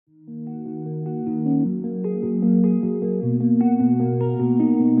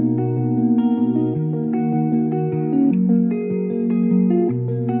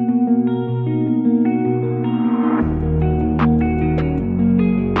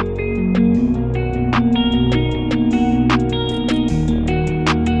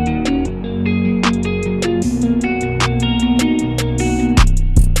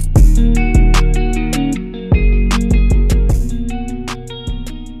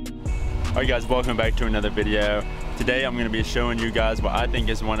Alright guys, welcome back to another video. Today I'm going to be showing you guys what I think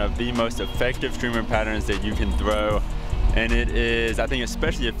is one of the most effective streamer patterns that you can throw. And it is, I think,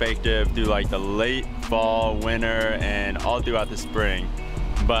 especially effective through like the late fall, winter, and all throughout the spring.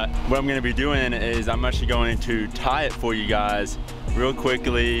 But what I'm going to be doing is I'm actually going to tie it for you guys real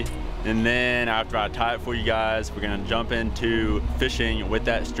quickly. And then after I tie it for you guys, we're going to jump into fishing with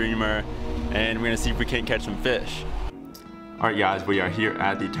that streamer. And we're going to see if we can't catch some fish. Alright guys, we are here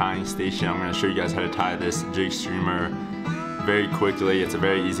at the tying station. I'm going to show you guys how to tie this jig streamer very quickly. It's a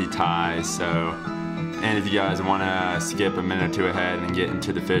very easy tie, and if you guys want to skip a minute or two ahead and get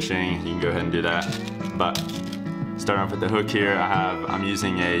into the fishing, you can go ahead and do that. But starting off with the hook here, I'm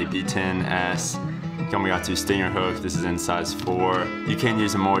using a B10S Gamakatsu stinger hook. This is in size 4. You can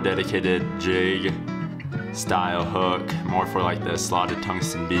use a more dedicated jig style hook, more for like the slotted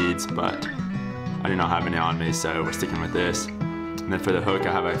tungsten beads, but I do not have any on me, so we're sticking with this. And then for the hook,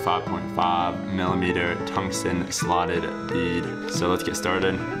 I have a 5.5 millimeter tungsten slotted bead. So let's get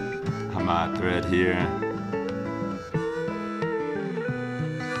started. I have my thread here.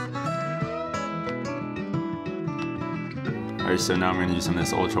 Alright, so now I'm going to use some of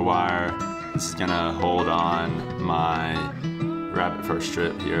this ultra wire. This is going to hold on my rabbit fur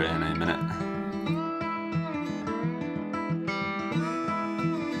strip here in a minute.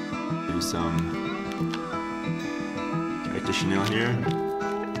 Do some chenille here.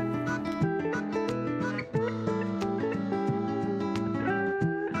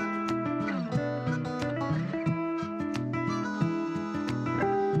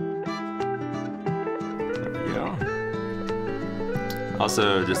 There we go.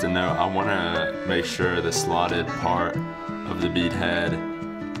 Also, just a note, I want to make sure the slotted part of the bead head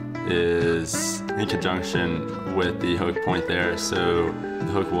is in conjunction with the hook point there, so the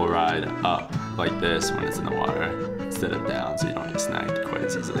hook will ride up like this when it's in the water instead of down, so you don't get snagged quite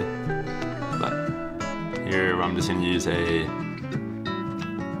as easily. But here I'm just going to use a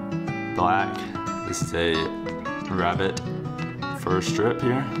black, this is a rabbit fur strip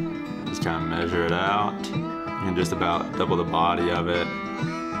here. Just kind of measure it out. You can just about double the body of it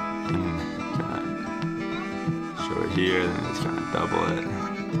and kind of show it here, then just kind of double it.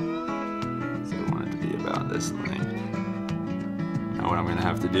 So I want it to be about this length. Now what I'm going to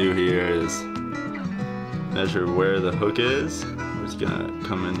have to do here is measure where the hook is. We're just gonna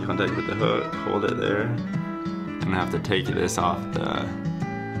come in contact with the hook, hold it there. I'm gonna have to take this off the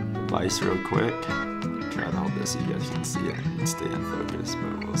vise real quick. Try to hold this so you guys can see it and stay in focus,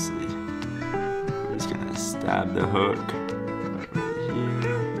 but we'll see. We're just gonna stab the hook right here.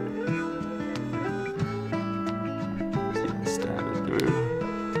 Just gonna stab it through,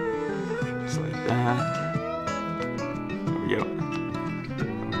 just like that. There we go.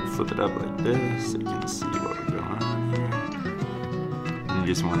 I'm gonna flip it up like this so you can see what we're going on here. And you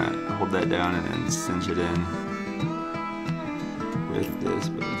just want to hold that down and then cinch it in with this.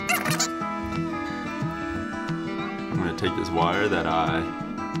 I'm going to take this wire that I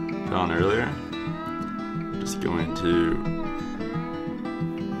put on earlier. Just going to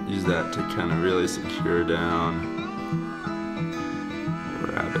use that to kind of really secure down the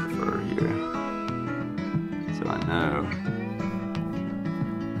rabbit fur here. So I know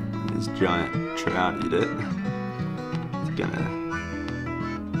this giant trout eat it. It's gonna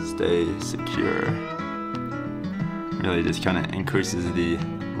stay secure. Really just kind of increases the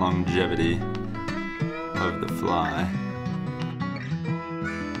longevity of the fly.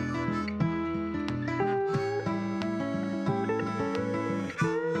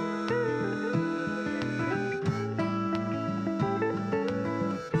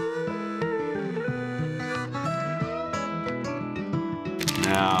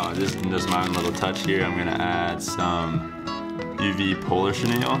 Now, just my own little touch here, I'm gonna add some UV polar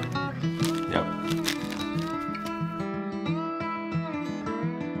chenille. Yep.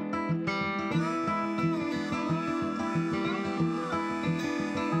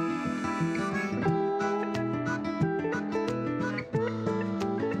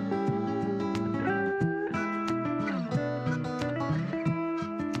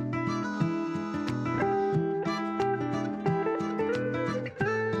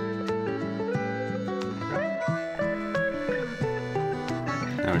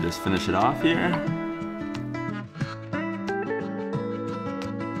 Now we just finish it off here.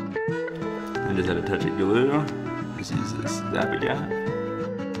 And just add a touch of glue. Just use this Zap-A-Gap.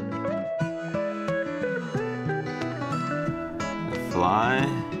 The fly.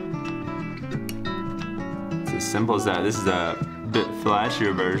 It's as simple as that. This is a bit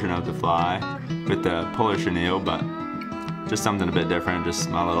flashier version of the fly with the polar chenille, but just something a bit different, just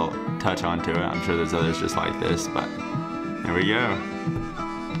my little touch onto it. I'm sure there's others just like this, but there we go.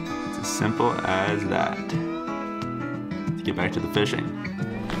 It's as simple as that. Let's get back to the fishing.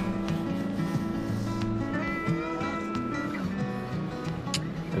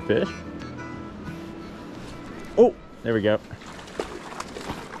 A fish? Oh, there we go.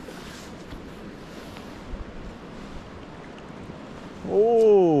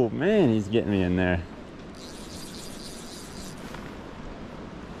 Oh man, he's getting me in there.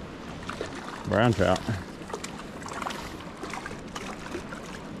 Brown trout.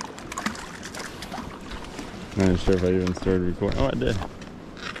 I'm not sure if I even started recording. Oh, I did.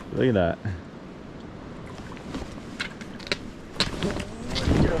 Look at that.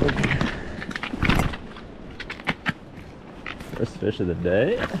 First fish of the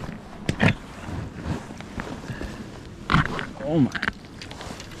day. Oh my.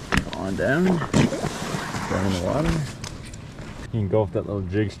 On down. Down in the water. You engulf that little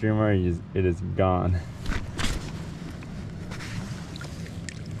jig streamer, it is gone.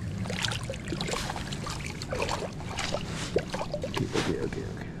 Okay.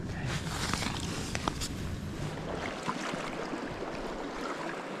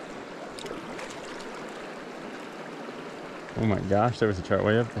 Oh my gosh, there was a trout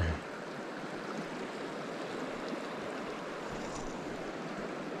way up there.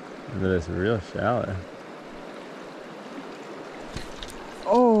 Look at this, real shallow.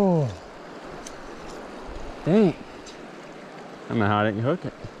 Oh, dang it. I don't know how I didn't hook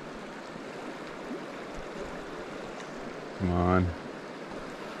it. Come on.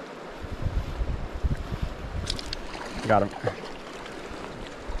 Got him.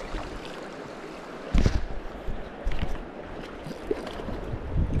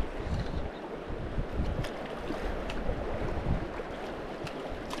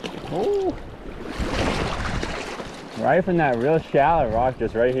 Oh, right from that real shallow rock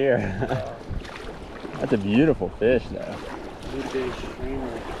just right here. That's a beautiful fish though. Midges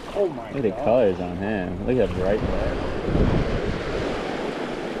streamer. Oh my god. Look at the colors on him. Look at that bright red.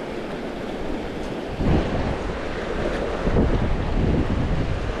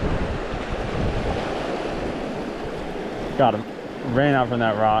 Got him. Ran out from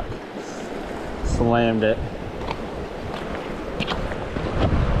that rock. Slammed it.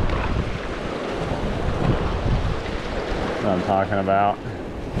 That's what I'm talking about.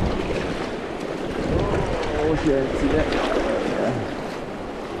 Oh shit, see that? Yeah.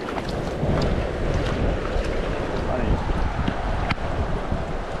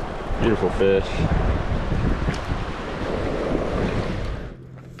 Funny. Beautiful fish.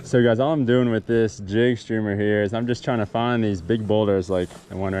 So guys, all I'm doing with this jig streamer here is I'm just trying to find these big boulders like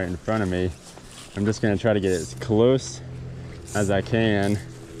the one right in front of me. I'm just gonna try to get as close as I can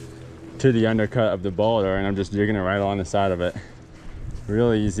to the undercut of the boulder, and I'm just jigging it right along the side of it.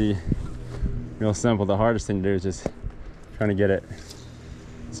 Real easy, real simple. The hardest thing to do is just trying to get it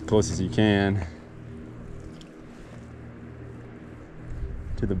as close as you can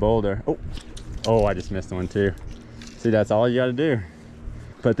to the boulder. Oh, I just missed one too. See, that's all you gotta do.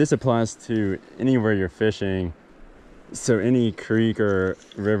 But this applies to anywhere you're fishing. So any creek or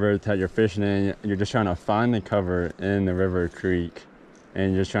river that you're fishing in, you're just trying to find the cover in the river or creek,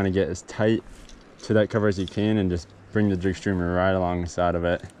 and you're just trying to get as tight to that cover as you can and just bring the jig streamer right alongside of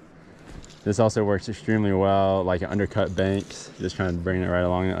it. This also works extremely well like undercut banks, just trying to bring it right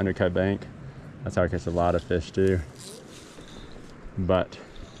along the undercut bank. That's how I catch a lot of fish too. But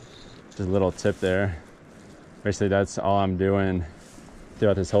just a little tip there. Basically that's all I'm doing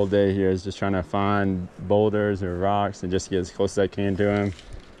throughout this whole day here, is just trying to find boulders or rocks and just get as close as I can to them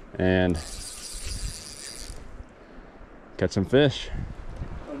and catch some fish.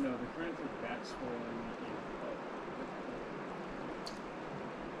 Oh no, the current is back swollen.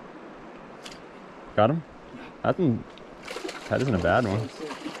 Got him? That isn't a bad one.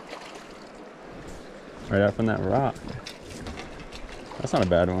 Right out from that rock. That's not a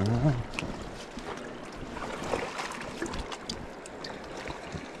bad one, huh?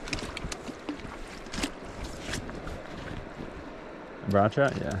 Brown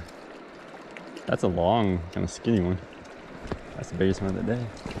trout? Yeah. That's a long, kind of skinny one. That's the biggest one of the day.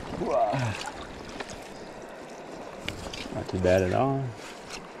 Whoa. Not too bad at all.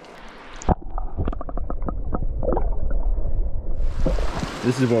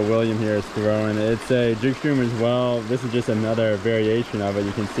 This is what William here is throwing. It's a jig streamer as well. This is just another variation of it.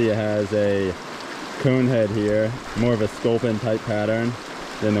 You can see it has a cone head here, more of a sculpin type pattern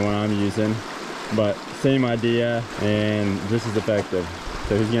than the one I'm using. But same idea and just as effective.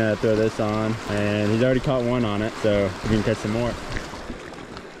 So he's gonna throw this on, and he's already caught one on it, so we can catch some more.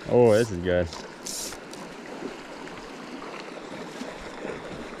 Oh, this is good.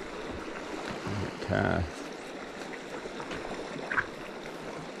 Okay.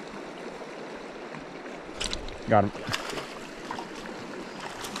 Got him.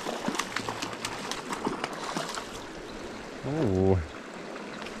 Oh,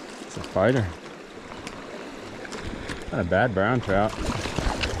 it's a fighter. Not a bad brown trout.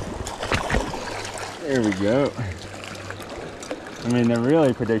 There we go. I mean, they're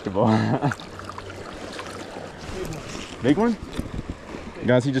really predictable. Big one?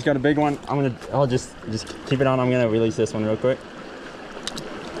 Guys, he just got a big one. I'll just keep it on. I'm gonna release this one real quick.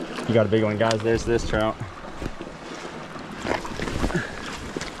 He got a big one, guys. There's this trout.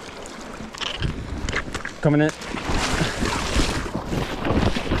 Coming in.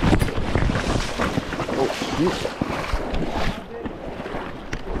 Oh, shoot.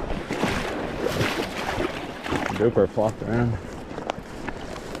 GoPro flopped around.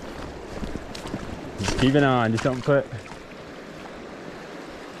 Just keep it on. Just don't put.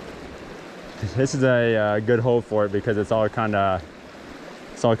 This is a good hole for it because it's all kind of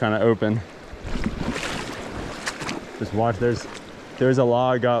open. Just watch. There's a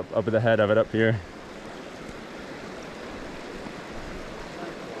log up at the head of it up here.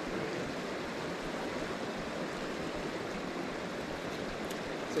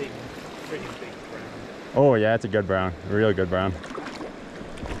 It's a pretty big brown. Oh yeah, it's a good brown. Real good brown.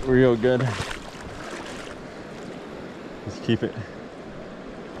 Real good. Just keep it.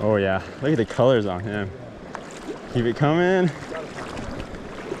 Oh yeah, look at the colors on him. Keep it coming.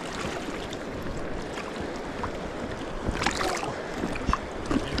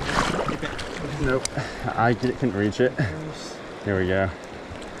 Nope, I couldn't reach it. Here we go.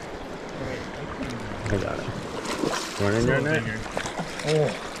 I got it. One in your net? Oh.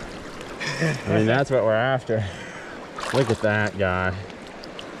 I mean, that's what we're after. Look at that guy.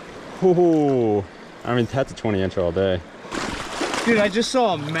 Ooh. I mean, that's a 20-inch all day. Dude, I just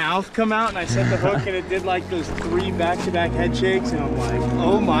saw a mouth come out and I set the hook and it did like those 3 back-to-back head shakes and I'm like,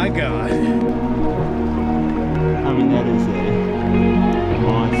 oh my god. I mean, that is a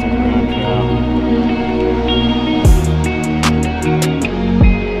monster brown trout.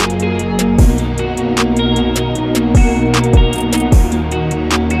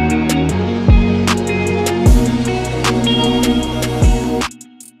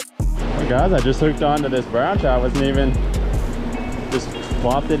 Well, guys, I just hooked onto this brown trout. Wasn't even. Just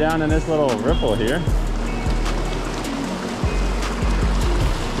plopped it down in this little ripple here.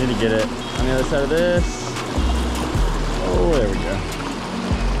 Need to get it on the other side of this. Oh, there we go.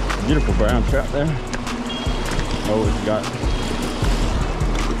 Beautiful brown trout there. Oh, it's got.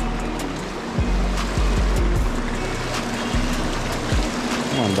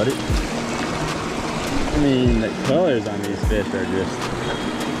 Come on, buddy. I mean, the colors on these fish are just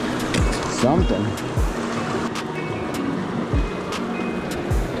something.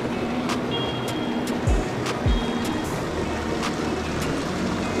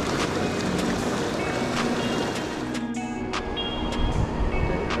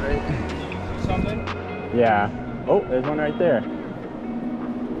 Yeah. Oh, there's one right there.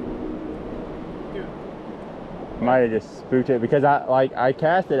 Dude. Might have just spooked it because I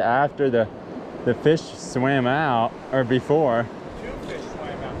cast it after the fish swam out or before. 2 fish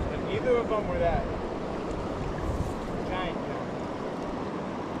swam out, but neither of them were that giant.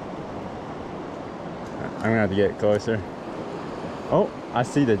 I'm gonna have to get closer. Oh, I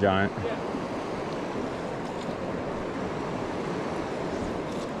see the giant. Yeah.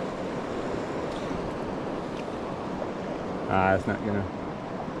 Ah, it's not gonna.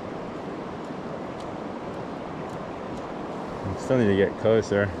 I still need to get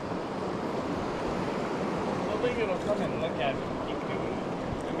closer. I don't think it'll come and look at it and keep doing it.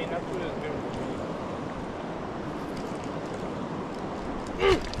 I mean, that's what it's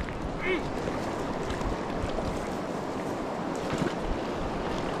doing.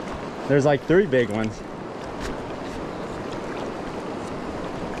 There's like 3 big ones.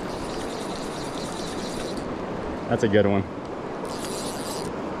 That's a good one.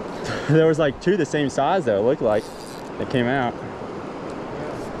 There was like 2 the same size though, it looked like, that came out.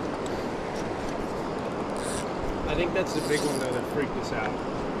 I think that's the big one though that freaked us out.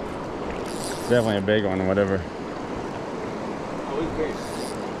 Definitely a big one, whatever. Always big.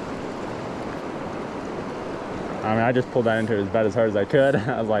 I mean, I just pulled that into it about as hard as I could.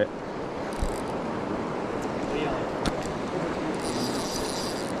 I was like,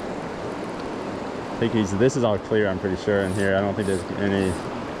 I think this is all clear, I'm pretty sure, in here. I don't think there's any.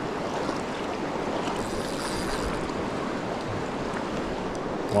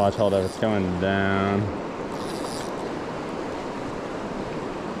 Watch, hold up, it's going down.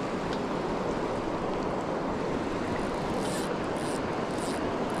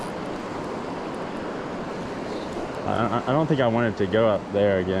 I don't think I want it to go up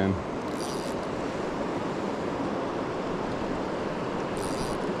there again.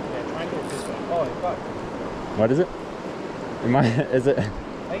 What is it? Is it? I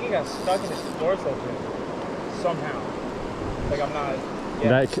think he got stuck in his dorsal fin somehow. Like I'm not.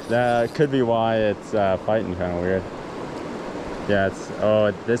 Yeah. That could be why it's fighting kind of weird. Yeah,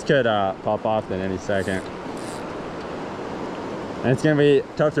 this could pop off in any second. And it's gonna be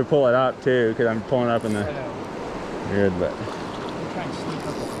tough to pull it up too, because I'm pulling up in the weird, but I'm trying to sneak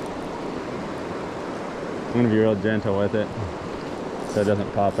up. I'm gonna be real gentle with it so it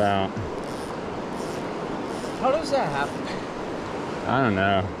doesn't pop out. How does that happen? I don't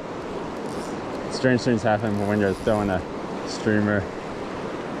know. Strange things happen when you're throwing a streamer.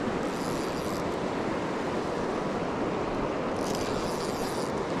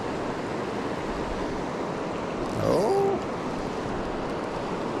 Oh,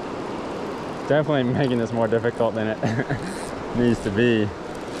 definitely making this more difficult than it needs to be.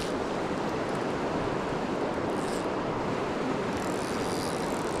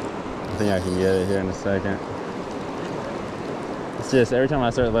 I think I can get it here in a second. It's just every time I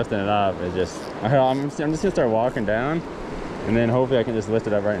start lifting it up, it just I'm just gonna start walking down, and then hopefully I can just lift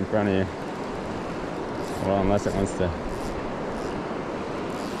it up right in front of you. Well, unless it wants to.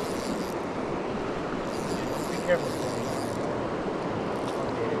 Be careful.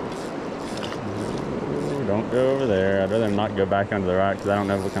 Ooh, don't go over there. I'd rather not go back under the rock because I don't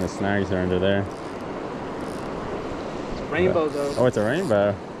know what kind of snags are under there. Rainbow though. Oh, it's a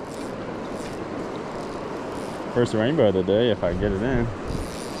rainbow. First rainbow of the day, if I get it in.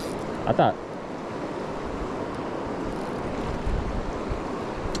 I thought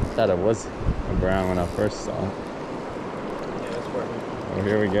it was a brown when I first saw it. Yeah, that's working. Oh,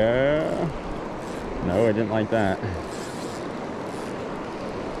 here we go. No, I didn't like that.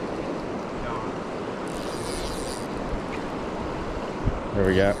 Here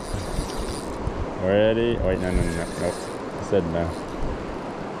we go. Ready? Oh, wait, no. Nope. I said no.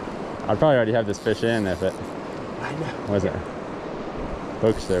 I'd probably already have this fish in if it. I know. Was it?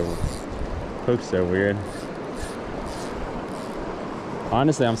 Hooks are weird.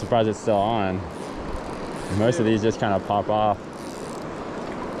 Honestly, I'm surprised it's still on. Most of these just kind of pop off.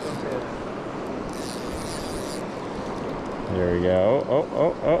 Here we go.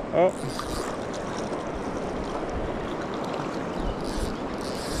 Oh.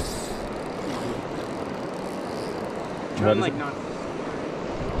 Trying like not.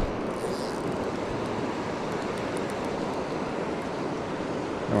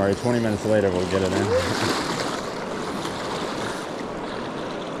 Don't worry, 20 minutes later we'll get it in.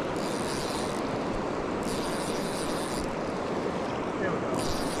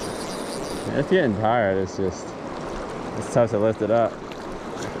 It's getting tired, it's tough to lift it up.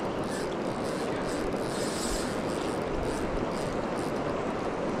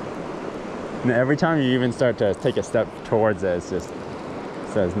 And every time you even start to take a step towards it, it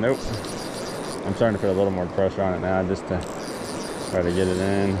says nope. I'm starting to put a little more pressure on it now just to try to get it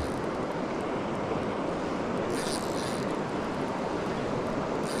in.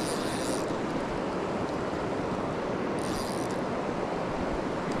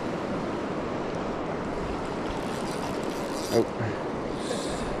 Oh.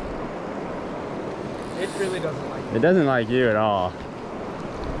 It really doesn't like you. It doesn't like you at all.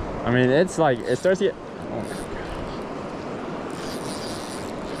 I mean, it's like, it starts to get, oh my gosh.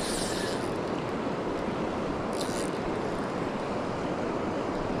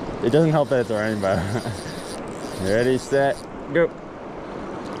 It doesn't help that it's a rainbow. Ready, set, go.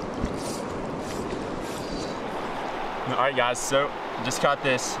 All right, guys, so just caught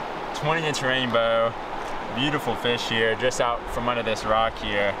this 20-inch rainbow. Beautiful fish here, just out from under this rock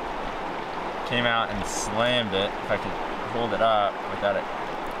here. Came out and slammed it. If I could hold it up without it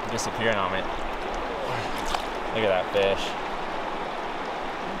disappearing on me. Look at that fish.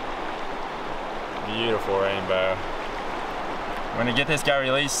 Beautiful rainbow. I'm gonna get this guy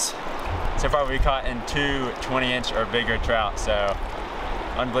released. So far we caught in 2 20-inch or bigger trout, so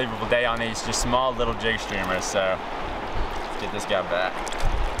unbelievable day on these, just small little jig streamers. So let's get this guy back.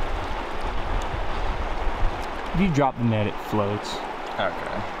 If you drop the net, it floats.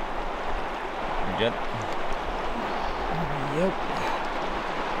 Okay. You good? Yep.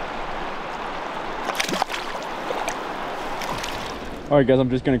 All right, guys, I'm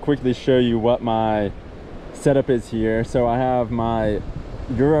just gonna quickly show you what my setup is here. So I have my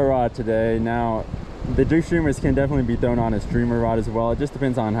Euro rod today. Now, the jig streamers can definitely be thrown on a streamer rod as well. It just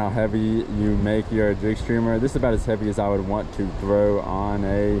depends on how heavy you make your jig streamer. This is about as heavy as I would want to throw on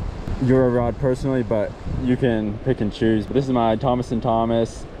a Euro rod personally, but you can pick and choose. But this is my Thomas &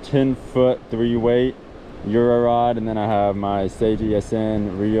 Thomas 10-foot 3-weight Euro rod, and then I have my Sage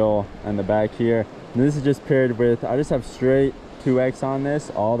ESN reel in the back here. And this is just paired with, I just have straight 2X on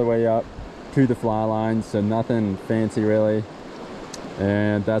this all the way up to the fly line, so nothing fancy really.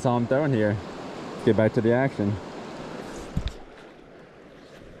 And that's all I'm throwing here. Let's get back to the action.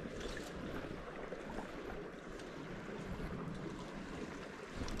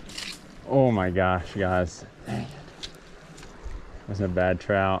 Oh my gosh, guys. Dang it. That was a bad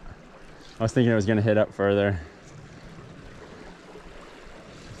trout. I was thinking it was gonna hit up further.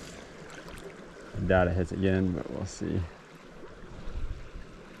 I doubt it hits again, but we'll see.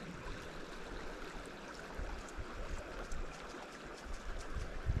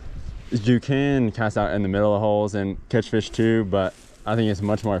 You can cast out in the middle of holes and catch fish too, but I think it's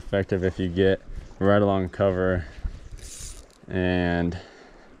much more effective if you get right along cover and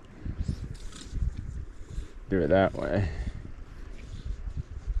do it that way.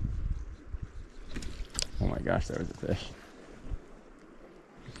 Oh my gosh, there was a fish.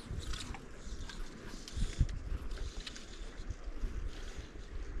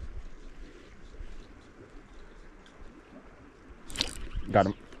 Got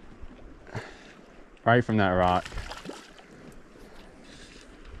him. Right from that rock.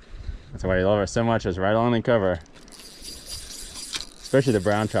 That's why you love her so much, is right along the cover. Especially the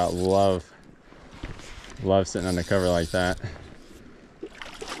brown trout love sitting on the cover like that.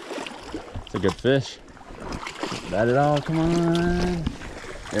 It's a good fish. That it all, come on.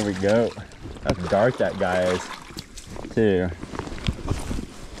 There we go. How dark that guy is too.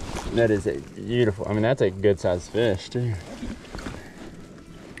 That is a beautiful, I mean, that's a good sized fish too.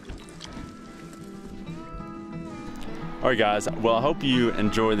 Alright guys, well I hope you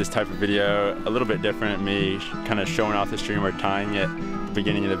enjoy this type of video. A little bit different, me kind of showing off the streamer, tying it at the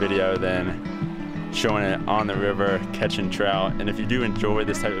beginning of the video, then showing it on the river, catching trout. And if you do enjoy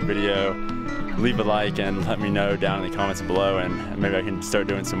this type of video, leave a like and let me know down in the comments below, and maybe I can start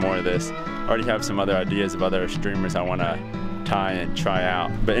doing some more of this. I already have some other ideas of other streamers I want to tie and try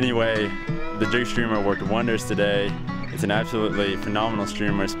out. But anyway, the jig streamer worked wonders today. It's an absolutely phenomenal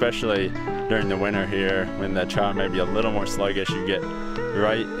streamer, especially during the winter here when the trout may be a little more sluggish. You get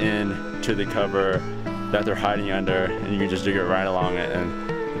right into the cover that they're hiding under and you can just jig it right along it. And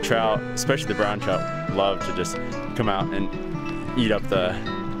the trout, especially the brown trout, love to just come out and eat up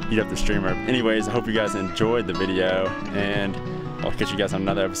the streamer. Anyways, I hope you guys enjoyed the video, and I'll catch you guys on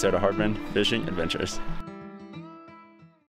another episode of Hardman Fishing Adventures.